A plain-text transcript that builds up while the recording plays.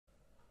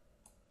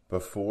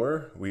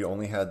Before, we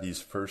only had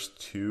these first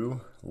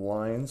two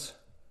lines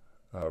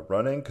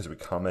running because we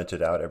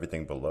commented out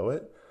everything below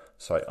it.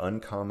 So I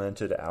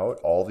uncommented out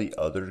all the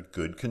other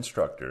good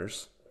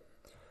constructors.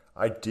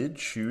 I did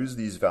choose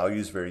these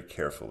values very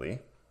carefully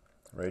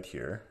right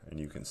here, and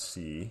you can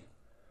see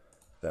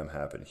them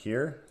happen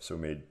here. So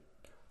we made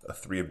a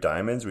 3 of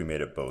diamonds. We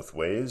made it both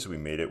ways. We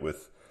made it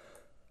with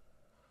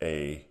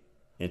a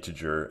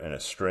integer and a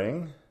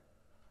string,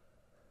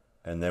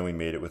 and then we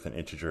made it with an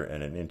integer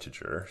and an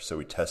integer. So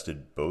we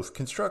tested both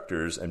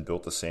constructors and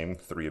built the same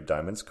 3 of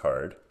diamonds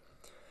card.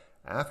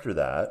 After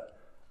that,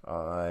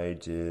 I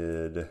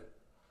did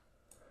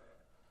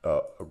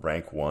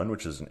rank 1,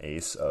 which is an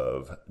ace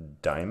of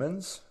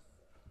diamonds.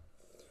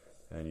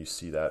 And you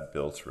see that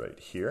built right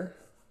here.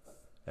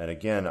 And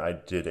again, I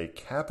did a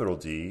capital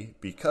D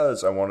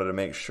because I wanted to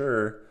make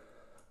sure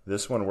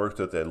this one worked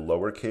with a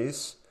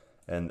lowercase,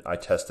 and I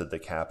tested the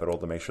capital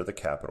to make sure the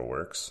capital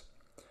works.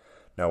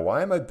 Now,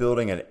 why am I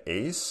building an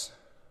ace?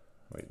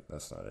 Wait,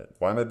 that's not it.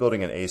 Why am I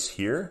building an ace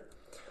here?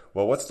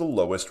 Well, what's the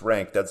lowest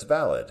rank that's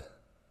valid?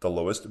 The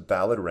lowest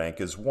valid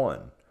rank is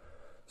 1.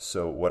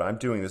 So what I'm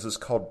doing, this is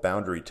called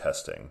boundary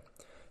testing.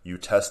 You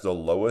test the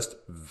lowest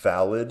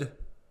valid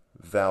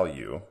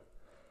value,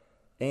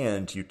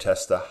 and you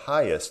test the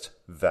highest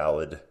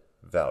valid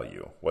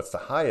value. What's the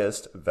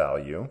highest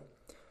value?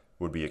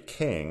 Would be a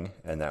king,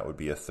 and that would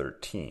be a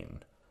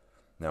 13.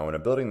 Now, when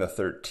I'm building the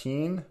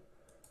 13,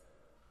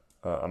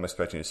 I'm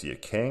expecting to see a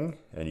king,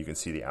 and you can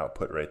see the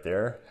output right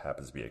there.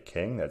 Happens to be a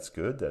king. That's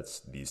good. That's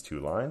these 2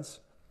 lines.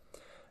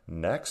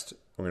 Next,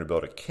 we're going to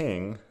build a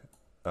king.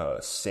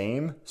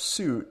 Same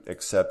suit,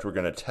 except we're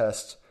going to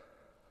test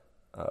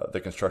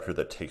the constructor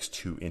that takes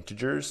 2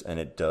 integers, and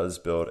it does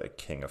build a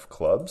king of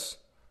clubs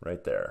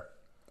right there.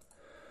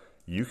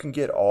 You can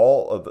get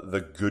all of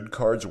the good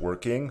cards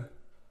working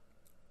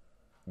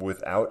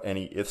without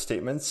any if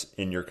statements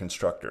in your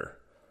constructor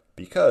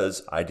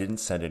because I didn't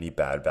send any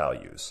bad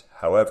values.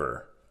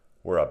 However,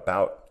 we're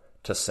about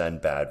to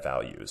send bad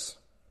values.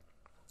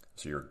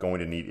 So you're going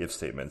to need if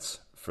statements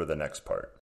for the next part.